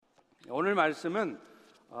오늘 말씀은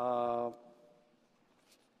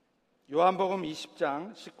요한복음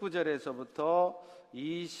 20장 19절에서부터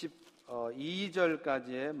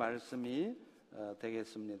 22절까지의 말씀이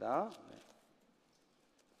되겠습니다.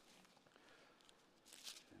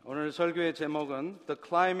 오늘 설교의 제목은 The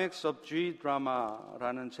Climax of G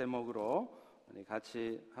Drama라는 제목으로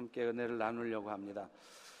같이 함께 은혜를 나누려고 합니다.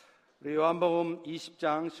 우리 요한복음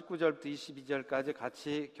 20장 19절부터 22절까지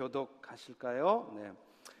같이 교독하실까요? 네.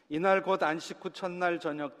 이날 곧 안식 후 첫날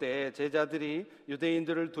저녁 때에 제자들이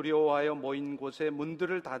유대인들을 두려워하여 모인 곳에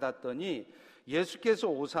문들을 닫았더니 예수께서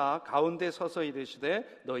오사 가운데 서서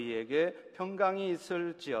이르시되 너희에게 평강이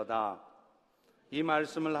있을지어다. 이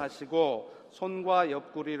말씀을 하시고 손과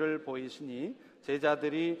옆구리를 보이시니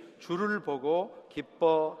제자들이 주를 보고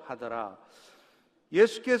기뻐하더라.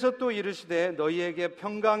 예수께서 또 이르시되 너희에게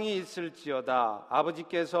평강이 있을지어다.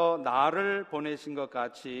 아버지께서 나를 보내신 것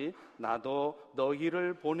같이 나도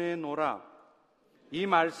너희를 보내노라. 이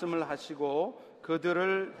말씀을 하시고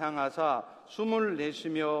그들을 향하사 숨을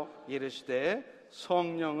내쉬며 이르시되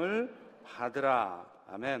성령을 받으라.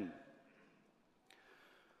 아멘.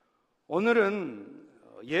 오늘은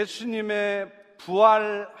예수님의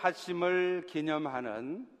부활하심을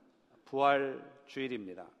기념하는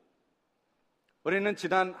부활주일입니다. 우리는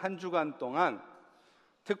지난 한 주간 동안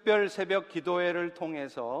특별 새벽 기도회를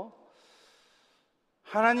통해서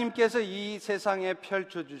하나님께서 이 세상에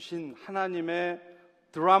펼쳐주신 하나님의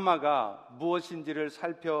드라마가 무엇인지를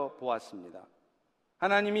살펴보았습니다.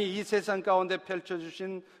 하나님이 이 세상 가운데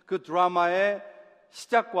펼쳐주신 그 드라마의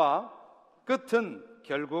시작과 끝은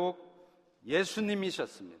결국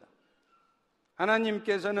예수님이셨습니다.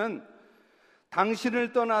 하나님께서는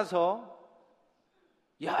당신을 떠나서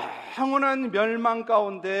영원한 멸망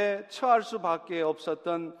가운데 처할 수밖에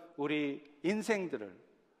없었던 우리 인생들을,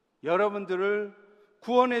 여러분들을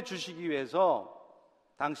구원해 주시기 위해서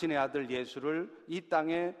당신의 아들 예수를 이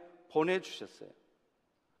땅에 보내주셨어요.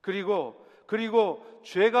 그리고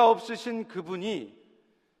죄가 없으신 그분이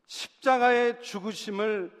십자가의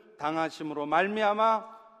죽으심을 당하심으로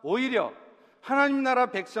말미암아 오히려 하나님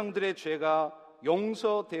나라 백성들의 죄가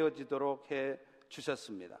용서되어지도록 해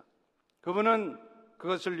주셨습니다. 그분은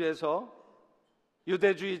그것을 위해서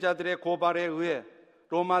유대주의자들의 고발에 의해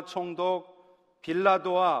로마 총독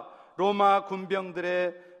빌라도와 로마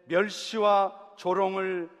군병들의 멸시와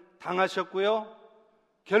조롱을 당하셨고요,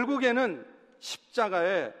 결국에는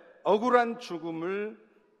십자가에 억울한 죽음을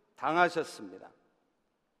당하셨습니다.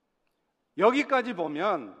 여기까지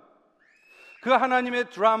보면 그 하나님의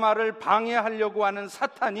드라마를 방해하려고 하는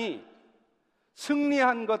사탄이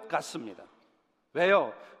승리한 것 같습니다.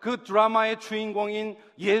 왜요? 그 드라마의 주인공인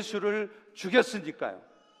예수를 죽였으니까요.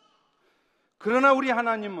 그러나 우리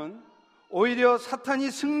하나님은 오히려 사탄이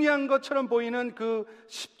승리한 것처럼 보이는 그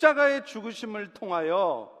십자가의 죽으심을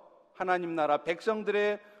통하여 하나님 나라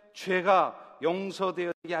백성들의 죄가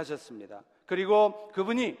용서되게 하셨습니다. 그리고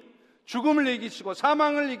그분이 죽음을 이기시고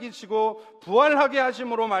사망을 이기시고 부활하게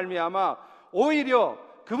하심으로 말미암아 오히려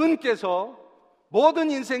그분께서 모든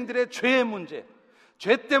인생들의 죄의 문제,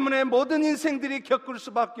 죄 때문에 모든 인생들이 겪을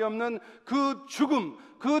수밖에 없는 그 죽음,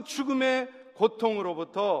 그 죽음의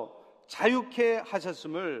고통으로부터 자유케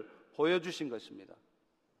하셨음을 보여주신 것입니다.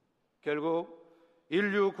 결국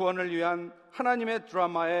인류 구원을 위한 하나님의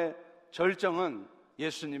드라마의 절정은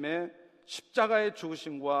예수님의 십자가의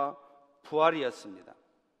죽으심과 부활이었습니다.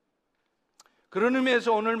 그런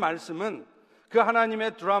의미에서 오늘 말씀은 그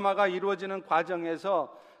하나님의 드라마가 이루어지는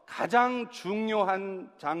과정에서 가장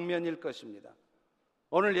중요한 장면일 것입니다.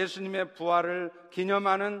 오늘 예수님의 부활을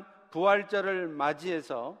기념하는 부활절을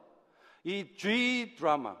맞이해서 이 G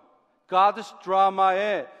드라마, God's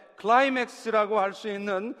드라마의 클라이맥스라고 할 수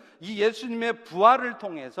있는 이 예수님의 부활을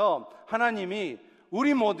통해서 하나님이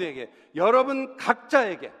우리 모두에게, 여러분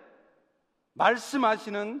각자에게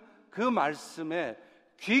말씀하시는 그 말씀에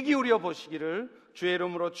귀 기울여 보시기를 주의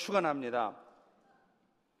이름으로 축원합니다.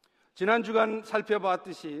 지난 주간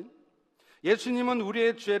살펴봤듯이 예수님은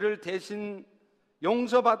우리의 죄를 대신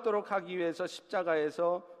용서받도록 하기 위해서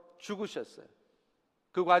십자가에서 죽으셨어요.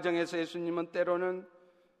 그 과정에서 예수님은 때로는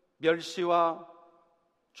멸시와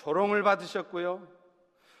조롱을 받으셨고요,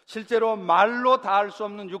 실제로 말로 다할 수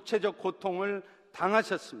없는 육체적 고통을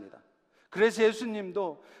당하셨습니다. 그래서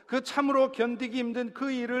예수님도 그 참으로 견디기 힘든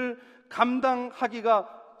그 일을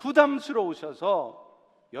감당하기가 부담스러우셔서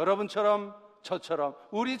여러분처럼 저처럼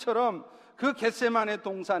우리처럼 그 겟세마네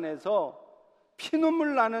동산에서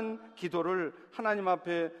피눈물 나는 기도를 하나님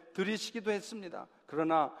앞에 드리시기도 했습니다.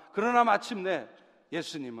 그러나 마침내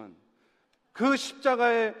예수님은 그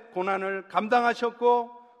십자가의 고난을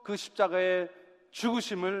감당하셨고 그 십자가의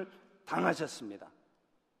죽으심을 당하셨습니다.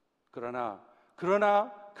 그러나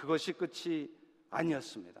그것이 끝이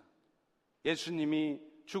아니었습니다. 예수님이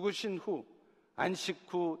죽으신 후 안식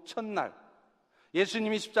후 첫날,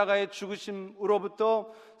 예수님이 십자가에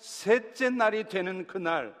죽으심으로부터 셋째 날이 되는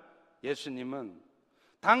그날, 예수님은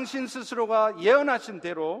당신 스스로가 예언하신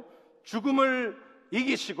대로 죽음을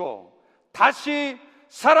이기시고 다시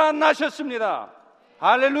살아나셨습니다.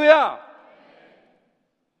 할렐루야!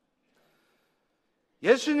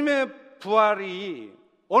 예수님의 부활이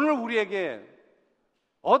오늘 우리에게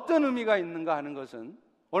어떤 의미가 있는가 하는 것은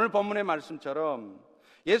오늘 본문의 말씀처럼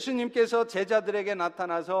예수님께서 제자들에게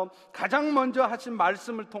나타나서 가장 먼저 하신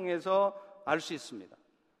말씀을 통해서 알 수 있습니다.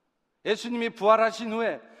 예수님이 부활하신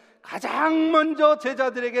후에 가장 먼저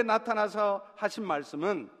제자들에게 나타나서 하신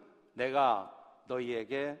말씀은 내가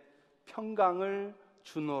너희에게 평강을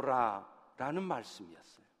주노라 라는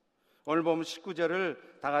말씀이었어요. 오늘 보면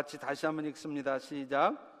 19절을 다 같이 다시 한번 읽습니다.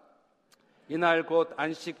 시작. 이날 곧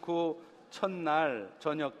안식 후 첫날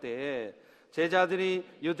저녁 때에 제자들이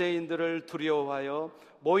유대인들을 두려워하여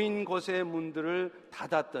모인 곳의 문들을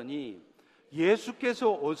닫았더니 예수께서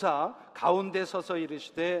오사 가운데 서서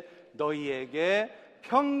이르시되 너희에게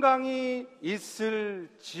평강이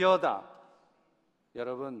있을지어다.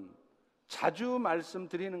 여러분, 자주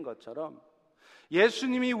말씀드리는 것처럼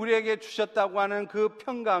예수님이 우리에게 주셨다고 하는 그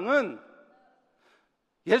평강은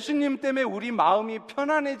예수님 때문에 우리 마음이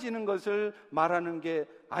편안해지는 것을 말하는 게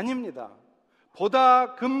아닙니다.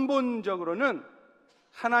 보다 근본적으로는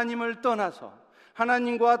하나님을 떠나서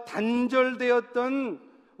하나님과 단절되었던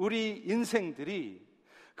우리 인생들이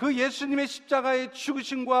그 예수님의 십자가의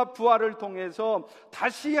죽으심과 부활을 통해서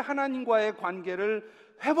다시 하나님과의 관계를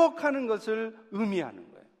회복하는 것을 의미하는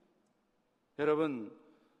거예요. 여러분,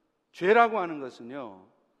 죄라고 하는 것은요,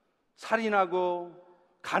 살인하고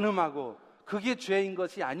간음하고 그게 죄인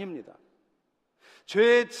것이 아닙니다.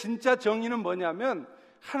 죄의 진짜 정의는 뭐냐면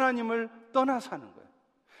하나님을 떠나 사는 거예요.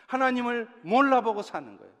 하나님을 몰라보고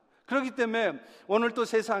사는 거예요. 그렇기 때문에 오늘 또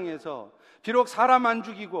세상에서 비록 사람 안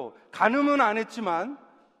죽이고 간음은 안 했지만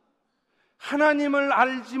하나님을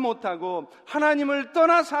알지 못하고 하나님을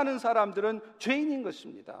떠나 사는 사람들은 죄인인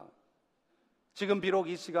것입니다. 지금 비록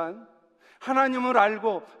이 시간 하나님을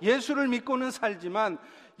알고 예수를 믿고는 살지만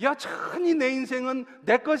여전히 내 인생은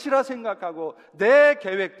내 것이라 생각하고 내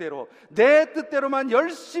계획대로 내 뜻대로만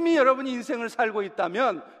열심히 여러분이 인생을 살고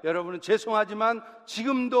있다면 여러분은 죄송하지만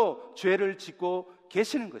지금도 죄를 짓고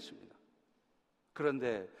계시는 것입니다.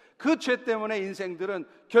 그런데 그 죄 때문에 인생들은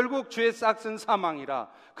결국 죄의 싹은 사망이라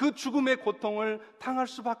그 죽음의 고통을 당할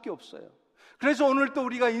수밖에 없어요. 그래서 오늘 또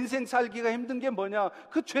우리가 인생 살기가 힘든 게 뭐냐?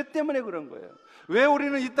 그 죄 때문에 그런 거예요. 왜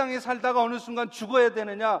우리는 이 땅에 살다가 어느 순간 죽어야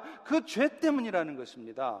되느냐? 그 죄 때문이라는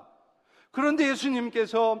것입니다. 그런데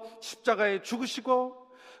예수님께서 십자가에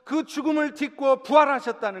죽으시고 그 죽음을 딛고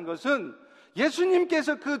부활하셨다는 것은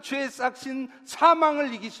예수님께서 그 죄의 싹신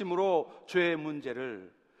사망을 이기심으로 죄의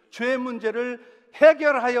문제를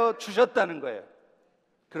해결하여 주셨다는 거예요.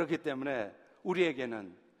 그렇기 때문에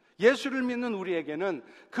우리에게는, 예수를 믿는 우리에게는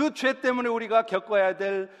그 죄 때문에 우리가 겪어야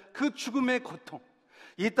될 그 죽음의 고통,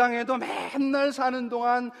 이 땅에도 맨날 사는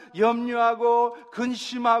동안 염려하고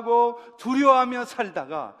근심하고 두려워하며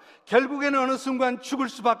살다가 결국에는 어느 순간 죽을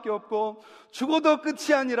수밖에 없고 죽어도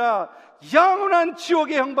끝이 아니라 영원한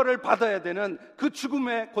지옥의 형벌을 받아야 되는 그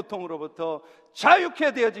죽음의 고통으로부터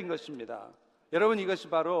자유케 되어진 것입니다. 여러분, 이것이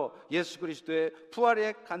바로 예수 그리스도의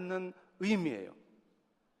부활에 갖는 의미예요.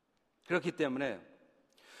 그렇기 때문에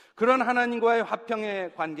그런 하나님과의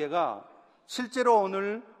화평의 관계가 실제로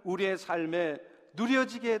오늘 우리의 삶에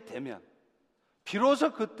누려지게 되면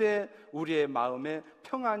비로소 그때 우리의 마음에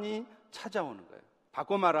평안이 찾아오는 거예요.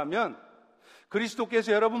 바꿔 말하면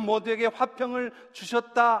그리스도께서 여러분 모두에게 화평을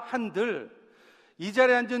주셨다 한들 이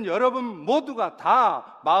자리에 앉은 여러분 모두가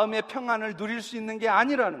다 마음의 평안을 누릴 수 있는 게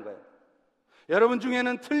아니라는 거예요. 여러분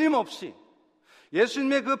중에는 틀림없이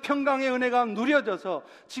예수님의 그 평강의 은혜가 누려져서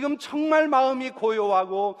지금 정말 마음이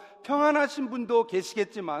고요하고 평안하신 분도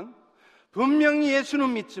계시겠지만, 분명히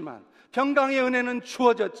예수는 믿지만 평강의 은혜는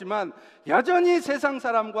주어졌지만 여전히 세상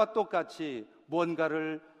사람과 똑같이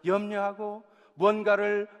무언가를 염려하고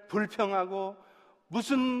무언가를 불평하고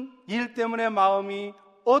무슨 일 때문에 마음이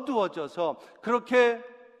어두워져서 그렇게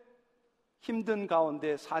힘든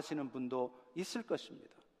가운데 사시는 분도 있을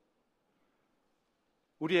것입니다.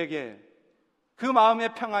 우리에게 그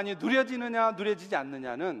마음의 평안이 누려지느냐 누려지지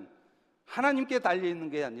않느냐는 하나님께 달려있는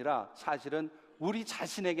게 아니라 사실은 우리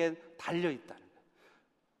자신에게 달려있다는 거예요.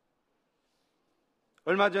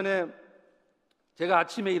 얼마 전에 제가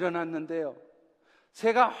아침에 일어났는데요,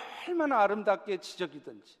 새가 얼마나 아름답게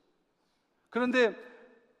지저귀던지, 그런데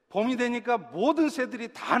봄이 되니까 모든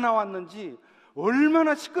새들이 다 나왔는지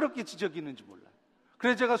얼마나 시끄럽게 지저귀는지 몰라요.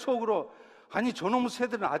 그래서 제가 속으로 아니 저놈의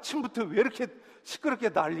새들은 아침부터 왜 이렇게 시끄럽게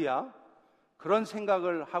난리야? 그런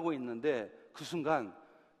생각을 하고 있는데 그 순간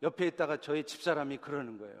옆에 있다가 저희 집사람이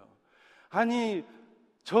그러는 거예요. 아니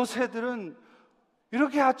저 새들은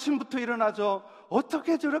이렇게 아침부터 일어나서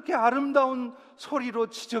어떻게 저렇게 아름다운 소리로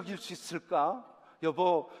지저귀를 수 있을까?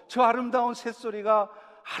 여보, 저 아름다운 새소리가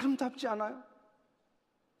아름답지 않아요?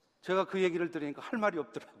 제가 그 얘기를 들으니까 할 말이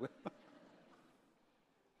없더라고요.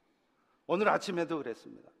 오늘 아침에도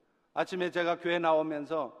그랬습니다. 아침에 제가 교회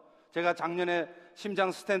나오면서 제가 작년에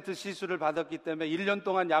심장 스텐트 시술을 받았기 때문에 1년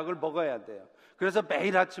동안 약을 먹어야 돼요. 그래서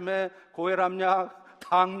매일 아침에 고혈압약,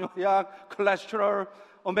 당뇨약, 콜레스테롤,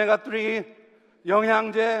 오메가3,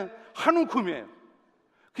 영양제 한 움큼이에요.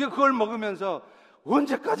 그걸 먹으면서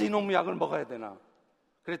언제까지 이놈의 약을 먹어야 되나?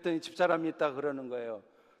 그랬더니 집사람이 있다 그러는 거예요.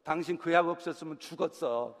 당신 그 약 없었으면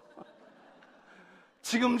죽었어.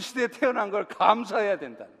 지금 시대에 태어난 걸 감사해야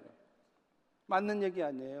된다는 거예요. 맞는 얘기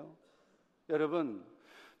아니에요? 여러분,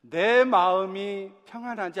 내 마음이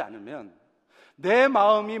평안하지 않으면, 내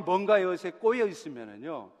마음이 뭔가 여기에 꼬여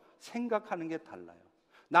있으면요 생각하는 게 달라요.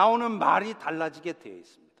 나오는 말이 달라지게 되어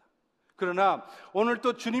있습니다. 그러나 오늘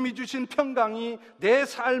또 주님이 주신 평강이 내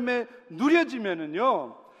삶에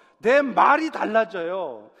누려지면요 내 말이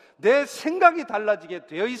달라져요. 내 생각이 달라지게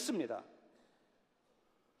되어 있습니다.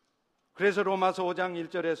 그래서 로마서 5장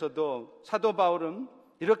 1절에서도 사도 바울은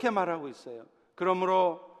이렇게 말하고 있어요.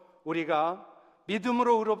 그러므로 우리가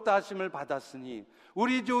믿음으로 의롭다 하심을 받았으니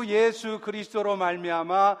우리 주 예수 그리스도로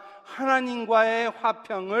말미암아 하나님과의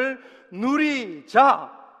화평을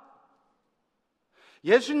누리자.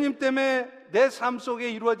 예수님 때문에 내 삶 속에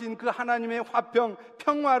이루어진 그 하나님의 화평,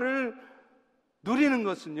 평화를 누리는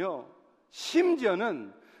것은요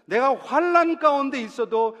심지어는 내가 환난 가운데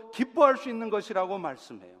있어도 기뻐할 수 있는 것이라고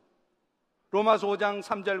말씀해요. 로마서 5장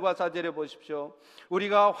 3절과 4절에 보십시오.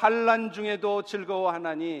 우리가 환난 중에도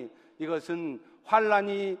즐거워하나니 이것은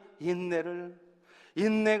환난이 인내를,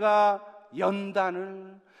 인내가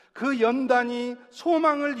연단을, 그 연단이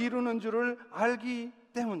소망을 이루는 줄을 알기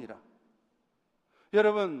때문이라.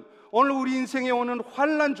 여러분, 오늘 우리 인생에 오는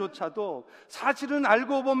환난조차도 사실은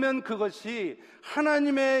알고 보면 그것이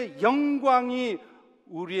하나님의 영광이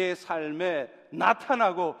우리의 삶에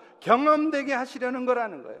나타나고 경험되게 하시려는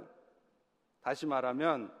거라는 거예요. 다시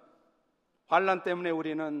말하면 환난 때문에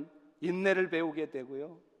우리는 인내를 배우게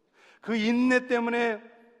되고요, 그 인내 때문에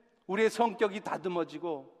우리의 성격이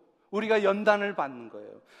다듬어지고 우리가 연단을 받는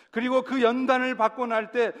거예요. 그리고 그 연단을 받고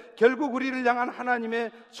날 때 결국 우리를 향한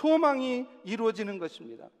하나님의 소망이 이루어지는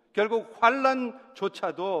것입니다. 결국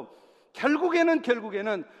환난조차도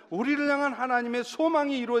결국에는 우리를 향한 하나님의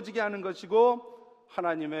소망이 이루어지게 하는 것이고,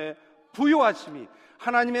 하나님의 부요하심이,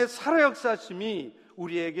 하나님의 살아역사심이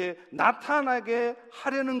우리에게 나타나게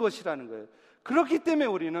하려는 것이라는 거예요. 그렇기 때문에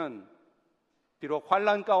우리는 비록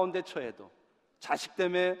환난 가운데 처해도, 자식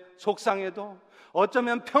때문에 속상해도,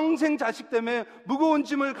 어쩌면 평생 자식 때문에 무거운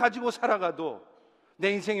짐을 가지고 살아가도,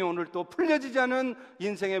 내 인생이 오늘 또 풀려지지 않은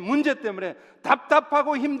인생의 문제 때문에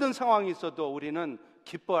답답하고 힘든 상황이 있어도 우리는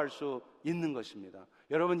기뻐할 수 있는 것입니다.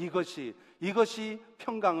 여러분, 이것이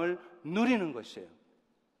평강을 누리는 것이에요.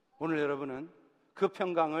 오늘 여러분은 그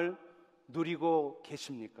평강을 누리고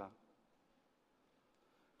계십니까?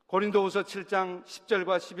 고린도후서 7장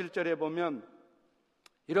 10절과 11절에 보면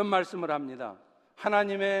이런 말씀을 합니다.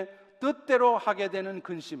 하나님의 뜻대로 하게 되는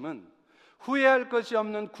근심은 후회할 것이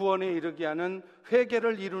없는 구원에 이르게 하는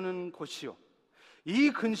회개를 이루는 곳이요, 이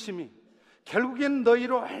근심이 결국엔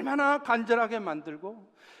너희를 얼마나 간절하게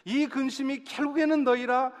만들고, 이 근심이 결국에는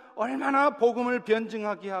너희라 얼마나 복음을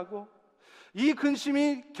변증하게 하고, 이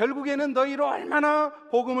근심이 결국에는 너희를 얼마나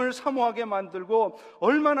복음을 사모하게 만들고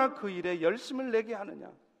얼마나 그 일에 열심을 내게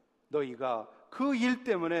하느냐. 너희가 그 일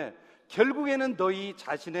때문에 결국에는 너희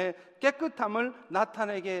자신의 깨끗함을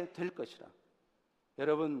나타내게 될 것이라.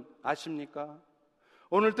 여러분 아십니까?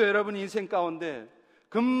 오늘도 여러분 인생 가운데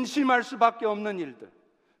근심할 수밖에 없는 일들,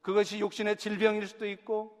 그것이 육신의 질병일 수도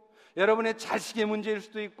있고, 여러분의 자식의 문제일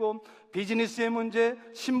수도 있고, 비즈니스의 문제,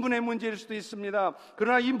 신분의 문제일 수도 있습니다.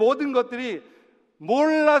 그러나 이 모든 것들이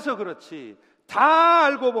몰라서 그렇지 다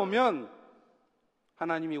알고 보면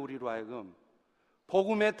하나님이 우리로 하여금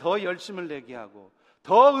복음에 더 열심을 내게 하고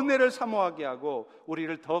더 은혜를 사모하게 하고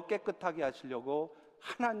우리를 더 깨끗하게 하시려고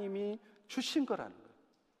하나님이 주신 거라는 거예요.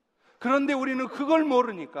 그런데 우리는 그걸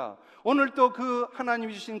모르니까 오늘 또 그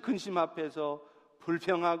하나님이 주신 근심 앞에서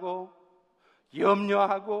불평하고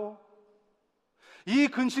염려하고, 이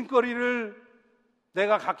근심거리를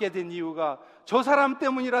내가 갖게 된 이유가 저 사람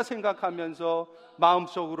때문이라 생각하면서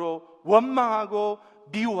마음속으로 원망하고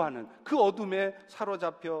미워하는 그 어둠에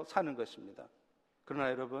사로잡혀 사는 것입니다. 그러나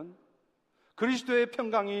여러분, 그리스도의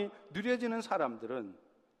평강이 누려지는 사람들은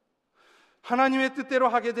하나님의 뜻대로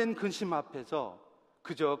하게 된 근심 앞에서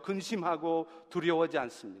그저 근심하고 두려워하지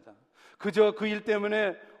않습니다. 그저 그 일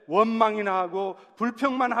때문에 원망이나 하고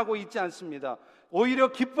불평만 하고 있지 않습니다.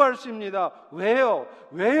 오히려 기뻐할 수 있습니다. 왜요?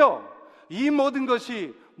 이 모든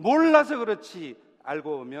것이 몰라서 그렇지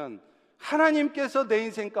알고 보면 하나님께서 내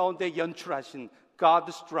인생 가운데 연출하신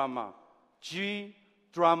God's drama, G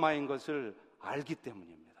드라마인 것을 알기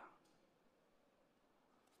때문입니다.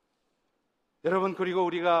 여러분, 그리고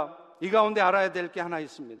우리가 이 가운데 알아야 될 게 하나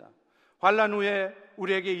있습니다. 환난 후에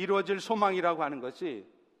우리에게 이루어질 소망이라고 하는 것이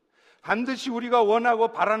반드시 우리가 원하고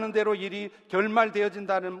바라는 대로 일이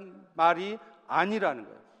결말되어진다는 말이 아니라는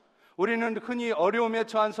거예요. 우리는 흔히 어려움에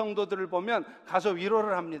처한 성도들을 보면 가서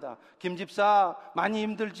위로를 합니다. 김 집사 많이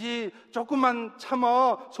힘들지? 조금만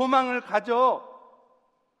참어. 소망을 가져.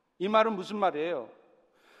 이 말은 무슨 말이에요?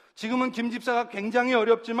 지금은 김 집사가 굉장히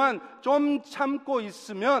어렵지만 좀 참고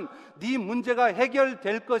있으면 네 문제가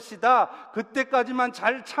해결될 것이다. 그때까지만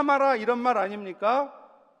잘 참아라. 이런 말 아닙니까?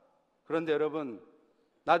 그런데 여러분,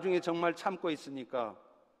 나중에 정말 참고 있으니까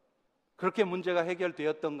그렇게 문제가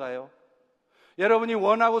해결되었던가요? 여러분이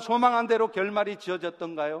원하고 소망한 대로 결말이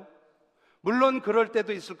지어졌던가요? 물론 그럴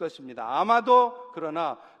때도 있을 것입니다. 아마도.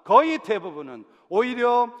 그러나 거의 대부분은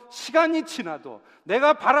오히려 시간이 지나도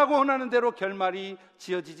내가 바라고 원하는 대로 결말이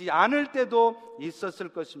지어지지 않을 때도 있었을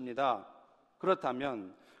것입니다.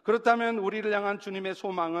 그렇다면 우리를 향한 주님의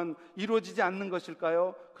소망은 이루어지지 않는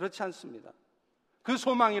것일까요? 그렇지 않습니다. 그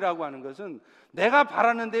소망이라고 하는 것은 내가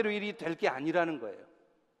바라는 대로 일이 될 게 아니라는 거예요.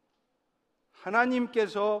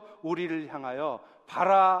 하나님께서 우리를 향하여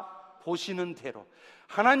바라보시는 대로,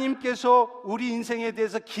 하나님께서 우리 인생에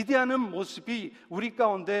대해서 기대하는 모습이 우리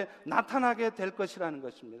가운데 나타나게 될 것이라는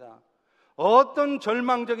것입니다. 어떤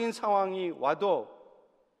절망적인 상황이 와도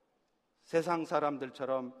세상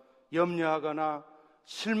사람들처럼 염려하거나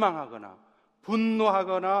실망하거나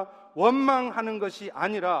분노하거나 원망하는 것이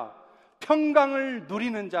아니라 평강을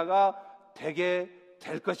누리는 자가 되게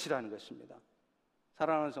될 것이라는 것입니다.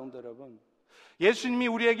 사랑하는 성도 여러분, 예수님이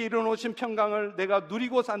우리에게 이뤄놓으신 평강을 내가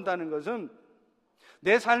누리고 산다는 것은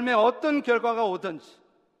내 삶에 어떤 결과가 오든지,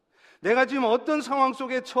 내가 지금 어떤 상황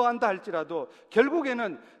속에 처한다 할지라도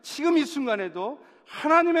결국에는 지금 이 순간에도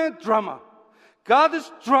하나님의 드라마,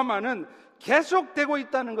 God's 드라마는 계속되고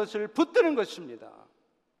있다는 것을 붙드는 것입니다.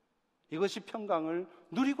 이것이 평강을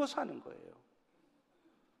누리고 사는 거예요.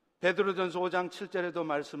 베드로전서 5장 7절에도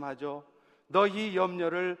말씀하죠. 너희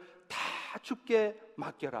염려를 다 주께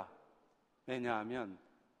맡겨라. 왜냐하면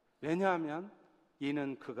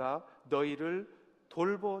이는 그가 너희를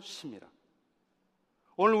돌보심이라.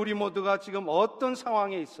 오늘 우리 모두가 지금 어떤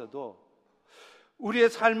상황에 있어도 우리의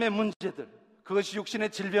삶의 문제들, 그것이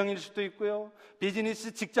육신의 질병일 수도 있고요,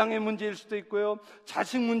 비즈니스 직장의 문제일 수도 있고요,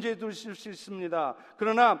 자식 문제도 있을 수 있습니다.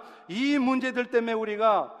 그러나 이 문제들 때문에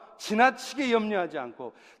우리가 지나치게 염려하지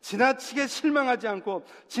않고, 지나치게 실망하지 않고,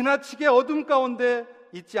 지나치게 어둠 가운데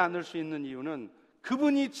있지 않을 수 있는 이유는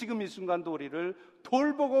그분이 지금 이 순간도 우리를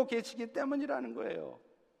돌보고 계시기 때문이라는 거예요.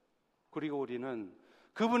 그리고 우리는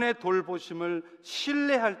그분의 돌보심을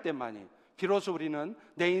신뢰할 때만이 비로소 우리는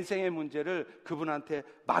내 인생의 문제를 그분한테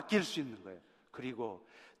맡길 수 있는 거예요. 그리고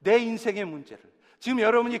내 인생의 문제를, 지금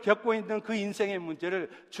여러분이 겪고 있는 그 인생의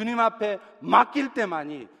문제를 주님 앞에 맡길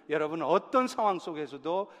때만이 여러분은 어떤 상황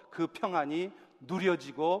속에서도 그 평안이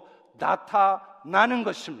누려지고 나타나는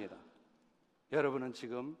것입니다. 여러분은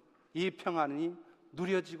지금 이 평안이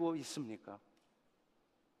누려지고 있습니까?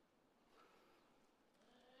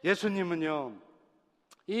 예수님은요,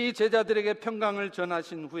 이 제자들에게 평강을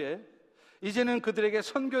전하신 후에 이제는 그들에게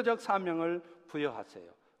선교적 사명을 부여하세요.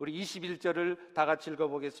 우리 21절을 다 같이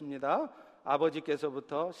읽어보겠습니다.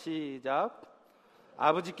 아버지께서부터 시작.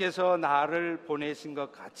 아버지께서 나를 보내신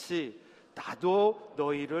것 같이 나도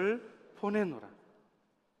너희를 보내노라.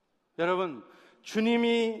 여러분,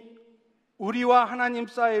 주님이 우리와 하나님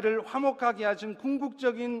사이를 화목하게 하신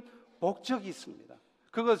궁극적인 목적이 있습니다.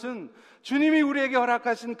 그것은 주님이 우리에게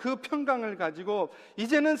허락하신 그 평강을 가지고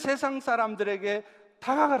이제는 세상 사람들에게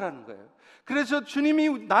다가가라는 거예요. 그래서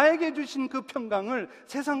주님이 나에게 주신 그 평강을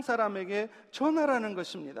세상 사람에게 전하라는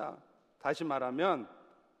것입니다. 다시 말하면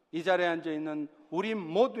이 자리에 앉아있는 우리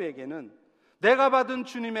모두에게는 내가 받은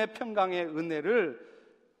주님의 평강의 은혜를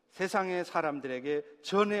세상의 사람들에게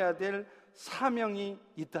전해야 될 사명이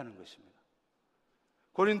있다는 것입니다.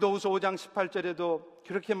 고린도후서 5장 18절에도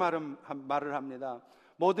그렇게 말을 합니다.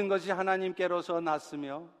 모든 것이 하나님께로서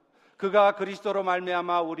났으며 그가 그리스도로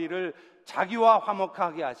말미암아 우리를 자기와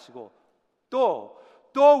화목하게 하시고 또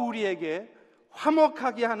우리에게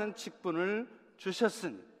화목하게 하는 직분을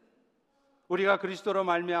주셨으니, 우리가 그리스도로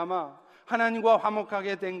말미암아 하나님과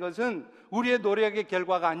화목하게 된 것은 우리의 노력의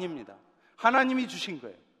결과가 아닙니다. 하나님이 주신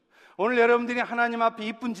거예요. 오늘 여러분들이 하나님 앞에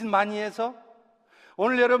이쁜 짓 많이 해서,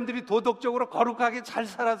 오늘 여러분들이 도덕적으로 거룩하게 잘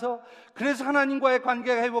살아서 그래서 하나님과의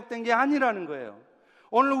관계가 회복된 게 아니라는 거예요.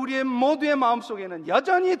 오늘 우리의 모두의 마음속에는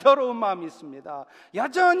여전히 더러운 마음이 있습니다.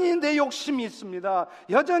 여전히 내 욕심이 있습니다.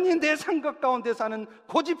 여전히 내 생각 가운데 사는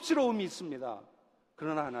고집스러움이 있습니다.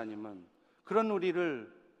 그러나 하나님은 그런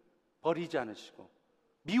우리를 버리지 않으시고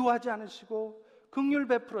미워하지 않으시고 긍휼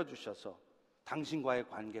베풀어 주셔서 당신과의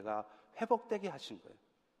관계가 회복되게 하신 거예요.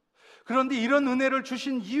 그런데 이런 은혜를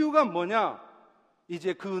주신 이유가 뭐냐?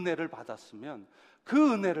 이제 그 은혜를 받았으면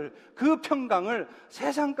그 은혜를, 그 평강을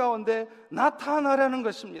세상 가운데 나타나라는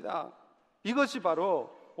것입니다. 이것이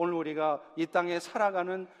바로 오늘 우리가 이 땅에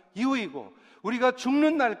살아가는 이유이고 우리가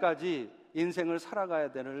죽는 날까지 인생을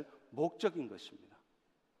살아가야 되는 목적인 것입니다.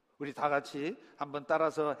 우리 다 같이 한번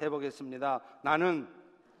따라서 해보겠습니다. 나는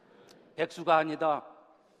백수가 아니다.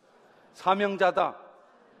 사명자다.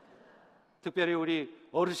 특별히 우리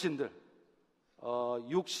어르신들,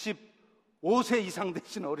 65세 이상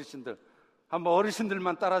되신 어르신들, 한번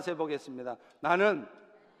어르신들만 따라서 해보겠습니다. 나는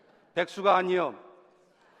백수가 아니요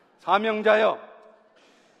사명자요.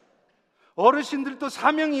 어르신들도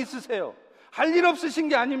사명이 있으세요. 할 일 없으신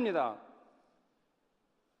게 아닙니다.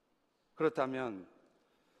 그렇다면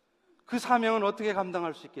그 사명은 어떻게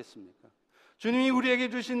감당할 수 있겠습니까? 주님이 우리에게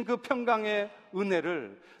주신 그 평강의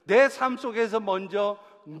은혜를 내 삶 속에서 먼저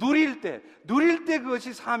누릴 때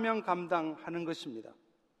그것이 사명 감당하는 것입니다.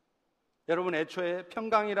 여러분, 애초에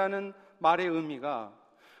평강이라는 말의 의미가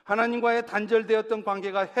하나님과의 단절되었던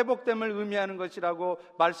관계가 회복됨을 의미하는 것이라고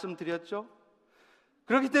말씀드렸죠.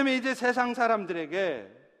 그렇기 때문에 이제 세상 사람들에게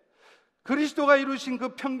그리스도가 이루신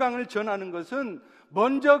그 평강을 전하는 것은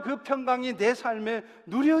먼저 그 평강이 내 삶에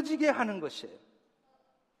누려지게 하는 것이에요.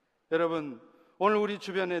 여러분, 오늘 우리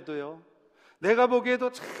주변에도요, 내가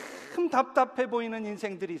보기에도 참 답답해 보이는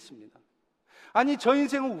인생들이 있습니다. 아니, 저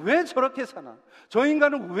인생은 왜 저렇게 사나? 저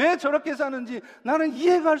인간은 왜 저렇게 사는지 나는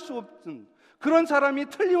이해가 할 수 없는 그런 사람이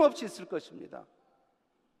틀림없이 있을 것입니다.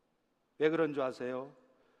 왜 그런 줄 아세요?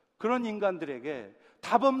 그런 인간들에게,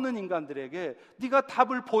 답 없는 인간들에게 네가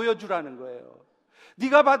답을 보여주라는 거예요.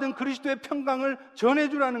 네가 받은 그리스도의 평강을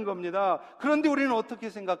전해주라는 겁니다. 그런데 우리는 어떻게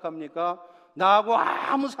생각합니까? 나하고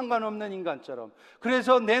아무 상관없는 인간처럼,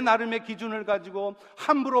 그래서 내 나름의 기준을 가지고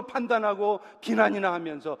함부로 판단하고 비난이나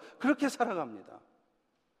하면서 그렇게 살아갑니다.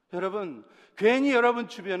 여러분, 괜히 여러분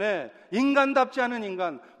주변에 인간답지 않은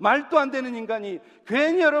인간, 말도 안 되는 인간이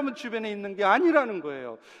괜히 여러분 주변에 있는 게 아니라는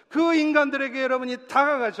거예요. 그 인간들에게 여러분이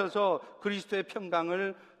다가가셔서 그리스도의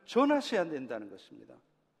평강을 전하셔야 된다는 것입니다.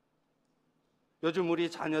 요즘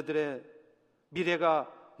우리 자녀들의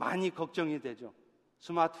미래가 많이 걱정이 되죠.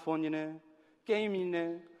 스마트폰이네,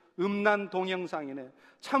 게임이네, 음란 동영상이네.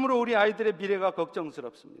 참으로 우리 아이들의 미래가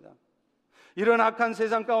걱정스럽습니다. 이런 악한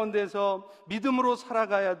세상 가운데서 믿음으로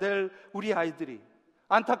살아가야 될 우리 아이들이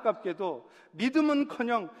안타깝게도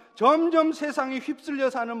믿음은커녕 점점 세상에 휩쓸려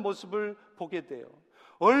사는 모습을 보게 돼요.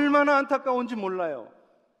 얼마나 안타까운지 몰라요.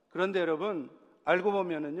 그런데 여러분, 알고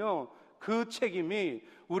보면은요, 그 책임이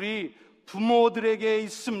우리 부모들에게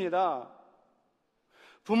있습니다.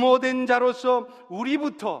 부모된 자로서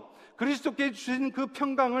우리부터 그리스도께 주신 그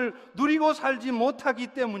평강을 누리고 살지 못하기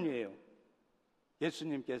때문이에요.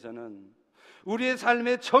 예수님께서는 우리의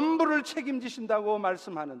삶의 전부를 책임지신다고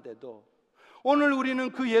말씀하는데도 오늘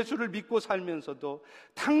우리는 그 예수를 믿고 살면서도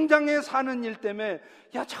당장에 사는 일 때문에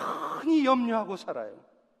여전히 염려하고 살아요.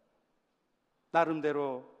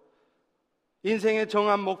 나름대로 인생의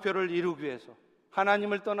정한 목표를 이루기 위해서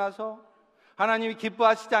하나님을 떠나서 하나님이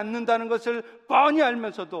기뻐하시지 않는다는 것을 뻔히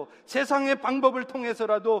알면서도 세상의 방법을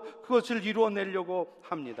통해서라도 그것을 이루어내려고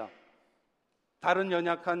합니다. 다른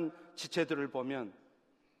연약한 지체들을 보면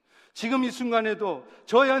지금 이 순간에도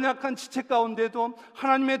저 연약한 지체 가운데도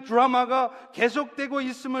하나님의 드라마가 계속되고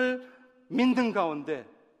있음을 믿는 가운데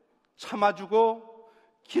참아주고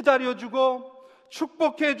기다려주고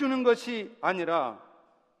축복해주는 것이 아니라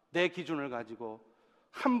내 기준을 가지고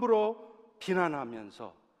함부로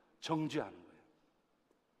비난하면서 정죄하는 거예요.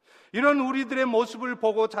 이런 우리들의 모습을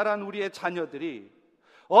보고 자란 우리의 자녀들이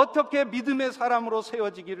어떻게 믿음의 사람으로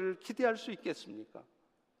세워지기를 기대할 수 있겠습니까?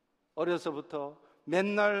 어려서부터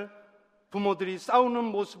맨날 부모들이 싸우는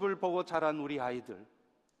모습을 보고 자란 우리 아이들,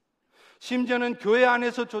 심지어는 교회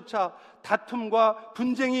안에서조차 다툼과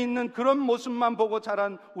분쟁이 있는 그런 모습만 보고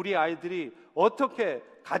자란 우리 아이들이 어떻게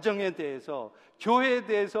가정에 대해서, 교회에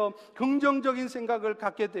대해서 긍정적인 생각을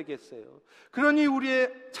갖게 되겠어요? 그러니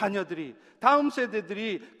우리의 자녀들이, 다음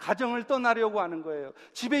세대들이 가정을 떠나려고 하는 거예요.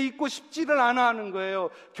 집에 있고 싶지를 않아 하는 거예요.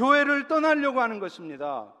 교회를 떠나려고 하는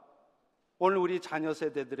것입니다. 오늘 우리 자녀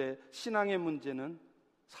세대들의 신앙의 문제는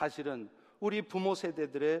사실은 우리 부모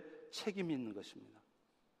세대들의 책임이 있는 것입니다.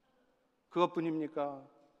 그것뿐입니까?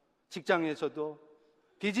 직장에서도,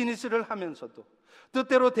 비즈니스를 하면서도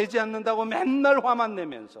뜻대로 되지 않는다고 맨날 화만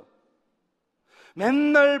내면서,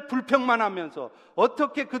 맨날 불평만 하면서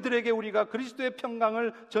어떻게 그들에게 우리가 그리스도의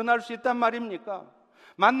평강을 전할 수 있단 말입니까?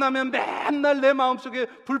 만나면 맨날 내 마음속에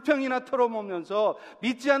불평이나 털어놓으면서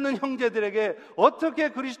믿지 않는 형제들에게 어떻게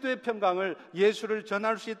그리스도의 평강을, 예수를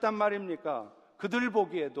전할 수 있단 말입니까? 그들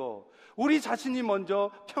보기에도 우리 자신이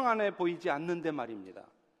먼저 평안해 보이지 않는데 말입니다.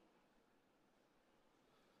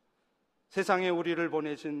 세상에 우리를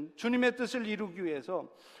보내신 주님의 뜻을 이루기 위해서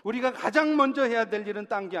우리가 가장 먼저 해야 될 일은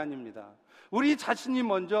딴 게 아닙니다. 우리 자신이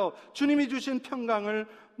먼저 주님이 주신 평강을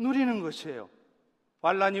누리는 것이에요.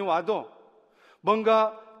 환난이 와도,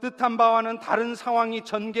 뭔가 뜻한 바와는 다른 상황이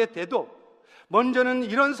전개돼도 먼저는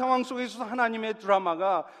이런 상황 속에서 하나님의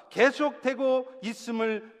드라마가 계속되고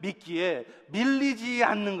있음을 믿기에 밀리지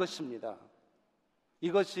않는 것입니다.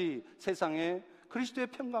 이것이 세상에 그리스도의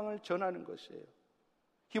평강을 전하는 것이에요.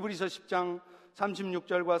 히브리서 10장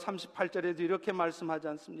 36절과 38절에도 이렇게 말씀하지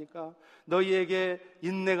않습니까? 너희에게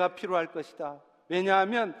인내가 필요할 것이다.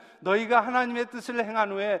 왜냐하면 너희가 하나님의 뜻을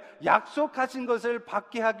행한 후에 약속하신 것을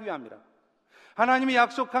받게 하기 위함이라. 하나님이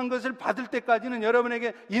약속한 것을 받을 때까지는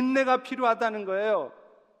여러분에게 인내가 필요하다는 거예요.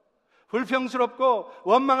 불평스럽고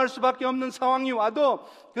원망할 수밖에 없는 상황이 와도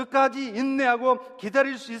끝까지 인내하고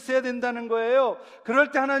기다릴 수 있어야 된다는 거예요.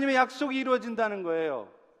 그럴 때 하나님의 약속이 이루어진다는 거예요.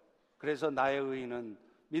 그래서 나의 의인은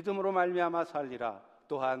믿음으로 말미암아 살리라.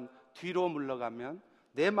 또한 뒤로 물러가면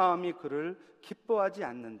내 마음이 그를 기뻐하지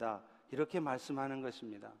않는다. 이렇게 말씀하는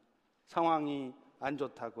것입니다. 상황이 안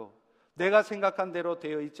좋다고, 내가 생각한 대로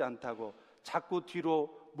되어 있지 않다고 자꾸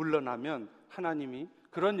뒤로 물러나면 하나님이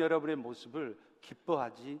그런 여러분의 모습을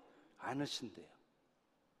기뻐하지 않으신대요.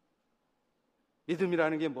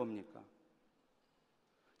 믿음이라는 게 뭡니까?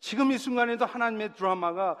 지금 이 순간에도 하나님의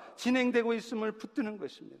드라마가 진행되고 있음을 붙드는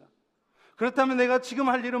것입니다. 그렇다면 내가 지금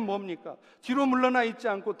할 일은 뭡니까? 뒤로 물러나 있지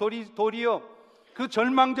않고 도리어 그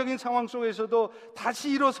절망적인 상황 속에서도 다시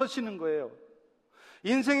일어서시는 거예요.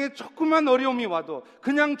 인생에 조그만 어려움이 와도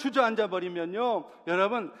그냥 주저앉아 버리면요,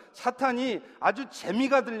 여러분, 사탄이 아주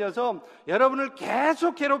재미가 들려서 여러분을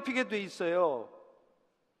계속 괴롭히게 돼 있어요.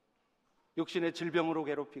 육신의 질병으로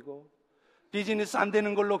괴롭히고, 비즈니스 안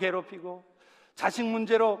되는 걸로 괴롭히고, 자식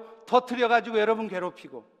문제로 터뜨려가지고 여러분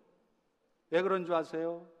괴롭히고. 왜 그런 줄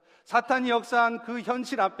아세요? 사탄이 역사한 그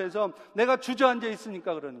현실 앞에서 내가 주저앉아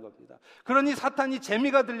있으니까 그러는 겁니다. 그러니 사탄이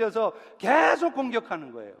재미가 들려서 계속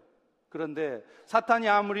공격하는 거예요. 그런데 사탄이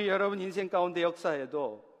아무리 여러분 인생 가운데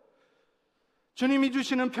역사해도 주님이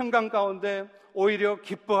주시는 평강 가운데 오히려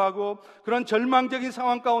기뻐하고, 그런 절망적인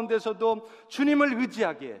상황 가운데서도 주님을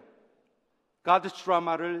의지하기에, God's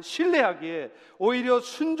드라마를 신뢰하기에 오히려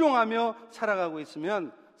순종하며 살아가고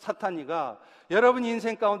있으면 사탄이가 여러분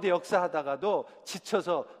인생 가운데 역사하다가도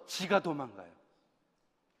지쳐서 지가 도망가요.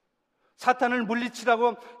 사탄을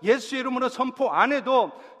물리치라고 예수의 이름으로 선포 안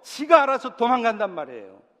해도 지가 알아서 도망간단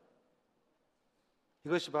말이에요.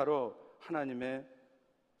 이것이 바로 하나님의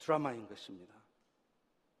드라마인 것입니다.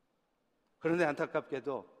 그런데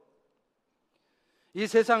안타깝게도 이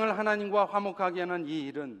세상을 하나님과 화목하게 하는 이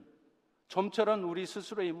일은 좀처럼 우리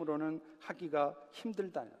스스로의 힘으로는 하기가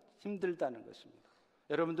힘들다는 것입니다.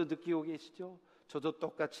 여러분도 느끼고 계시죠? 저도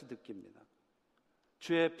똑같이 느낍니다.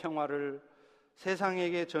 주의 평화를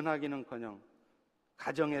세상에게 전하기는커녕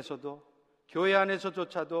가정에서도, 교회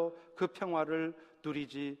안에서조차도 그 평화를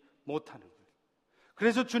누리지 못하는 거예요.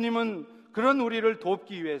 그래서 주님은 그런 우리를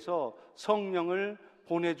돕기 위해서 성령을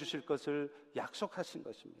보내주실 것을 약속하신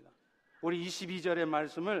것입니다. 우리 22절의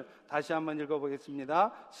말씀을 다시 한번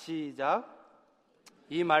읽어보겠습니다. 시작.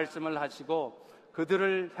 이 말씀을 하시고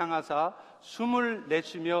그들을 향하사 숨을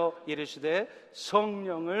내쉬며 이르시되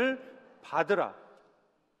성령을 받으라.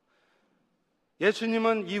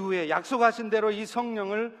 예수님은 이후에 약속하신 대로 이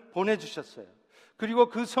성령을 보내주셨어요. 그리고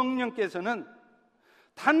그 성령께서는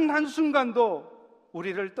단 한순간도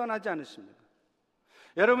우리를 떠나지 않으십니다.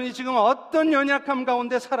 여러분이 지금 어떤 연약함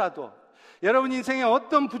가운데 살아도, 여러분 인생에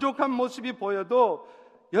어떤 부족한 모습이 보여도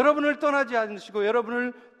여러분을 떠나지 않으시고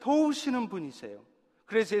여러분을 도우시는 분이세요.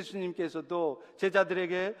 그래서 예수님께서도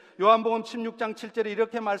제자들에게 요한복음 16장 7절에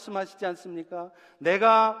이렇게 말씀하시지 않습니까?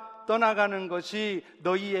 내가 떠나가는 것이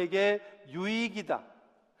너희에게 유익이다.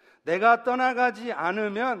 내가 떠나가지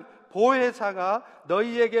않으면 보혜사가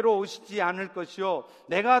너희에게로 오시지 않을 것이요,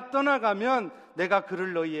 내가 떠나가면 내가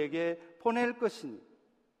그를 너희에게 보낼 것이니.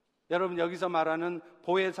 여러분, 여기서 말하는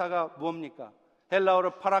보혜사가 뭡니까?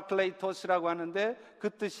 헬라어로 파라클레이토스라고 하는데 그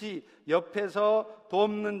뜻이 옆에서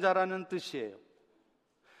돕는 자라는 뜻이에요.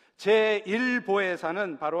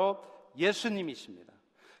 제1보혜사는 바로 예수님이십니다.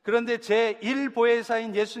 그런데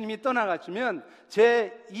제1보혜사인 예수님이 떠나가시면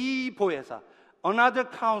제2보혜사, another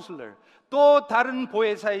counselor, 또 다른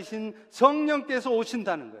보혜사이신 성령께서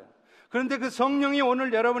오신다는 거예요. 그런데 그 성령이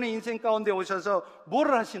오늘 여러분의 인생 가운데 오셔서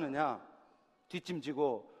뭐를 하시느냐?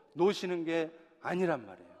 뒷짐지고 놓으시는 게 아니란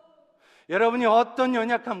말이에요. 여러분이 어떤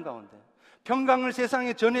연약함 가운데 평강을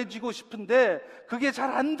세상에 전해지고 싶은데 그게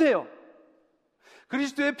잘 안 돼요.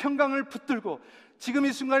 그리스도의 평강을 붙들고 지금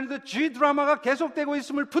이 순간에도 G 드라마가 계속되고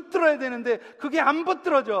있음을 붙들어야 되는데 그게 안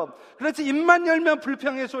붙들어져. 그래서 입만 열면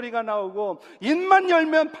불평의 소리가 나오고 입만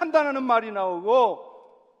열면 판단하는 말이 나오고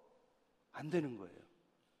안 되는 거예요.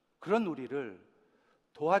 그런 우리를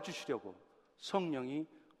도와주시려고 성령이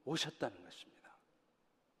오셨다는 것입니다.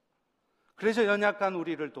 그래서 연약한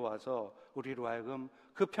우리를 도와서 우리로 하여금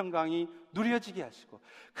그 평강이 누려지게 하시고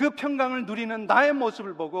그 평강을 누리는 나의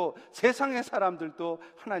모습을 보고 세상의 사람들도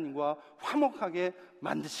하나님과 화목하게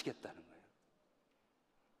만드시겠다는 거예요.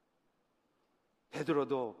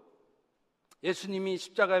 베드로도 예수님이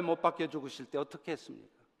십자가에 못 박혀 죽으실 때 어떻게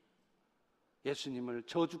했습니까? 예수님을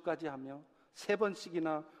저주까지 하며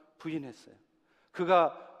 3번씩이나 부인했어요.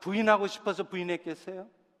 그가 부인하고 싶어서 부인했겠어요?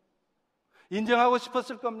 인정하고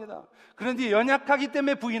싶었을 겁니다. 그런데 연약하기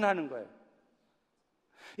때문에 부인하는 거예요.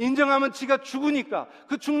 인정하면 지가 죽으니까,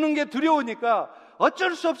 그 죽는 게 두려우니까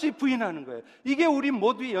어쩔 수 없이 부인하는 거예요. 이게 우리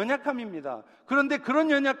모두의 연약함입니다. 그런데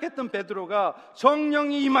그런 연약했던 베드로가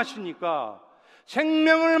성령이 임하시니까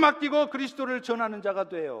생명을 맡기고 그리스도를 전하는 자가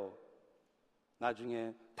돼요.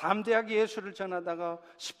 나중에 담대하게 예수를 전하다가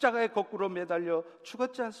십자가에 거꾸로 매달려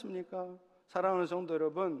죽었지 않습니까? 사랑하는 성도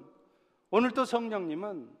여러분, 오늘 또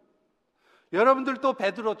성령님은 여러분들도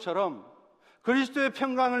베드로처럼 그리스도의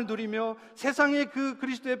평강을 누리며 세상에 그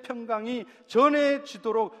그리스도의 평강이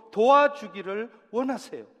전해지도록 도와주기를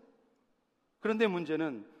원하세요. 그런데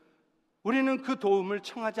문제는 우리는 그 도움을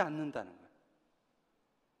청하지 않는다는 거예요.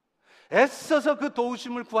 애써서 그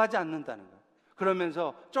도우심을 구하지 않는다는 거예요.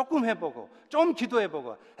 그러면서 조금 해보고 좀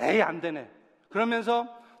기도해보고 에이 안 되네 그러면서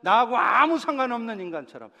나하고 아무 상관없는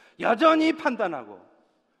인간처럼 여전히 판단하고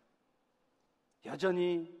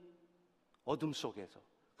여전히 어둠 속에서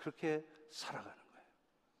그렇게 살아가는 거예요.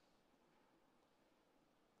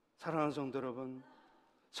 사랑하는 성도 여러분,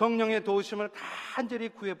 성령의 도우심을 간절히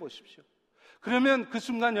구해 보십시오. 그러면 그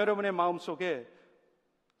순간 여러분의 마음속에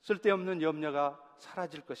쓸데없는 염려가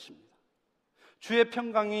사라질 것입니다. 주의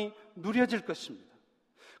평강이 누려질 것입니다.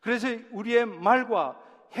 그래서 우리의 말과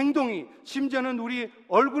행동이, 심지어는 우리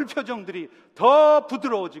얼굴 표정들이 더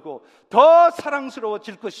부드러워지고 더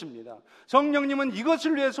사랑스러워질 것입니다. 성령님은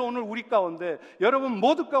이것을 위해서 오늘 우리 가운데, 여러분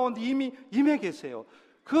모두 가운데 이미 임해 계세요.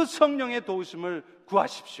 그 성령의 도우심을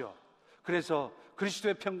구하십시오. 그래서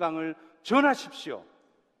그리스도의 평강을 전하십시오.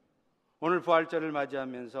 오늘 부활절을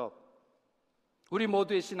맞이하면서 우리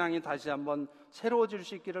모두의 신앙이 다시 한번 새로워질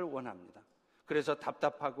수 있기를 원합니다. 그래서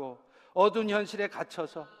답답하고 어두운 현실에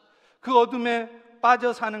갇혀서 그 어둠에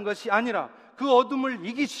빠져 사는 것이 아니라 그 어둠을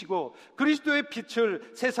이기시고 그리스도의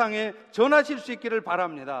빛을 세상에 전하실 수 있기를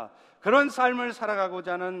바랍니다. 그런 삶을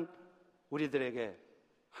살아가고자 하는 우리들에게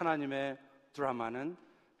하나님의 드라마는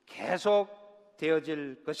계속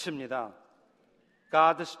되어질 것입니다.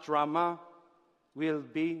 God's drama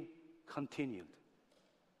will be continued.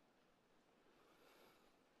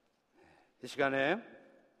 이 시간에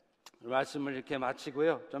말씀을 이렇게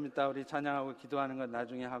마치고요. 좀 이따 우리 찬양하고 기도하는 건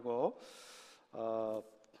나중에 하고